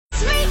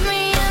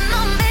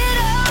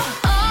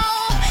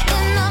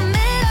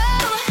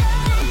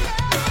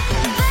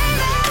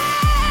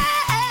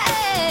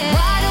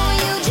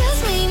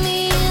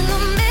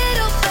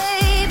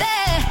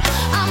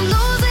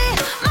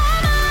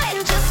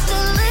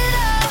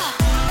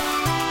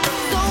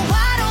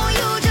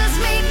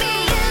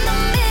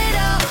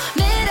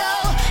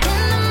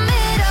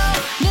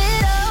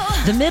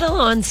The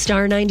Middle on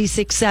Star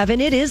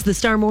 96.7. It is the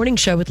Star Morning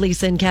Show with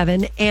Lisa and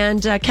Kevin.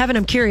 And Kevin,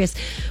 I'm curious,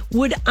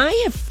 would I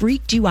have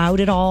freaked you out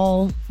at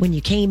all when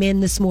you came in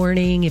this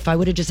morning if I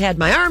would have just had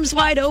my arms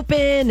wide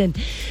open and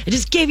I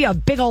just gave you a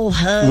big old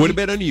hug? Would have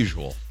been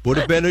unusual.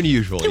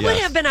 It would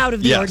have been out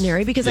of the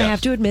ordinary because I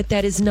have to admit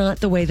that is not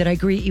the way that I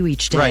greet you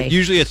each day. Right.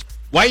 Usually it's,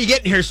 why are you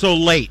getting here so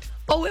late?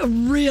 Oh,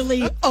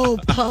 really? Oh,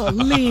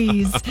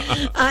 please.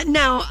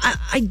 Now,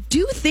 I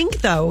do think,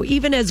 though,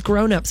 even as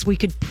grown-ups, we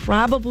could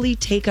probably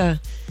take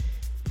a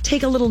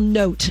little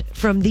note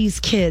from these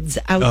kids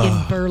out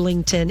in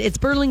Burlington. It's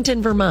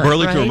Burlington, Vermont,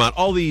 right? Vermont.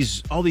 All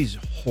these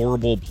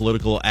horrible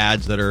political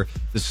ads that are,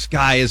 the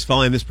sky is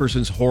falling, this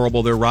person's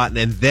horrible, they're rotten,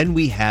 and then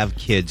we have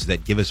kids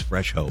that give us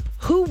fresh hope.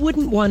 Who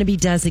wouldn't want to be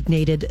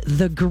designated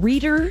the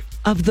greeter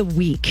of the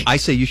week? I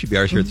say you should be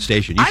ours here at the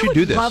station. You should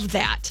do this. I would love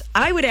that.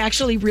 I would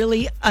actually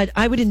really,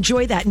 I would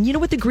enjoy that. And you know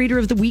what the greeter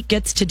of the week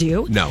gets to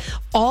do? No.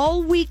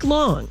 All week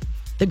long.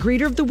 The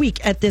greeter of the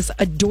week at this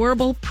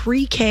adorable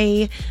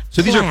pre-K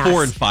So these class. are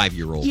 4 and 5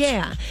 year olds.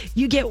 Yeah.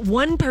 You get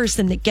one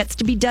person that gets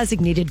to be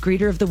designated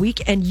greeter of the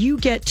week, and you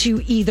get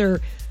to either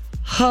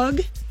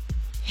hug,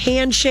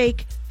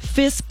 handshake,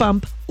 fist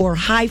bump, or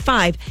high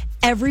five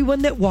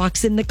everyone that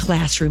walks in the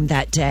classroom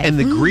that day. And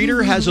the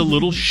greeter has a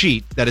little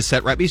sheet that is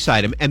set right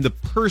beside him, and the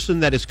person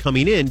that is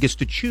coming in gets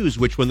to choose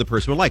which one the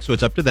person would like. So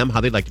it's up to them how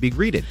they'd like to be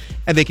greeted.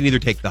 And they can either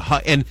take the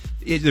hug, and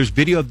there's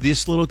video of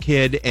this little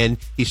kid, and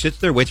he sits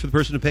there, waits for the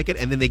person to pick it,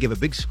 and then they give a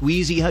big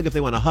squeezy hug if they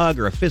want a hug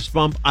or a fist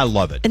bump. I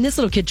love it. And this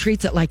little kid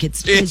treats it like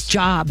it's his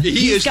job.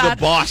 He is the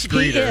boss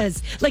greeter. He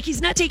is. Like, he's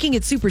not taking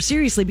it super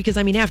seriously because,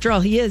 I mean, after all,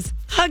 he is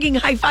hugging,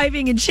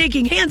 high-fiving, and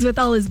shaking hands with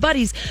all his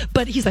buddies.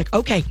 But he's like,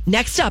 okay,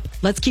 next up,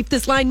 let's keep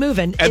this line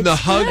moving. And the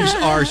hugs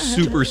are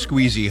super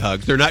squeezy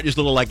hugs. They're not just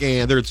little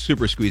they're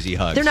super squeezy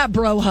hugs. They're not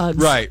bro hugs.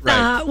 Right.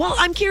 Well,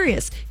 I'm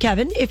curious,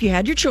 Kevin, if you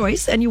had your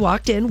choice and you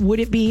walked in, would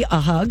it be a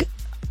hug,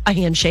 a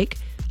handshake,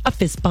 a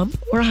fist bump,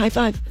 or a high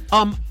five?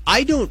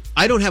 I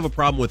don't have a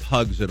problem with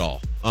hugs at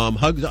all.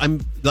 Hugs,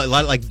 I'm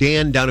like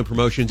Dan down in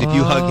promotions. If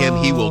you hug him,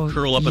 he will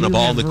curl up in a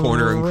ball in the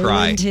corner and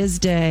cry. Ruined his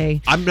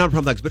day. I'm not a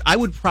problem with hugs, but I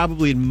would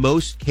probably in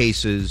most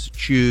cases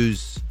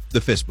choose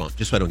the fist bump,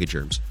 just so I don't get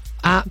germs.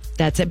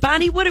 That's it.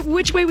 Bonnie,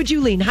 which way would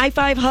you lean? High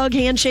five, hug,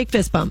 handshake,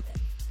 fist bump?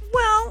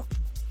 Well,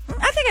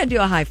 I think I'd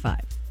do a high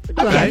five.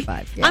 Okay. High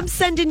five, yeah. I'm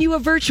sending you a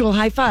virtual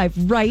high five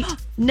right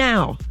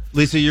now.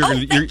 Lisa, you're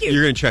thank you.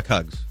 gonna check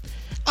hugs.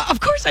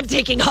 Of course I'm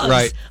taking hugs.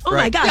 Right, Oh,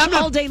 right. my gosh, Yeah,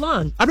 all day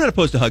long. I'm not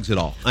opposed to hugs at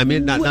all. I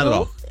mean, not at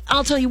all.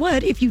 I'll tell you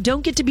what, if you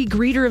don't get to be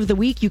greeter of the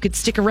week, you could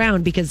stick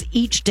around because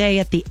each day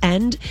at the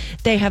end,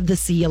 they have the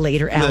see you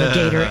later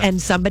alligator,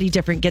 and somebody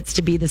different gets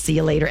to be the see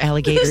you later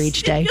alligator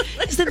each day.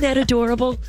 Isn't that adorable?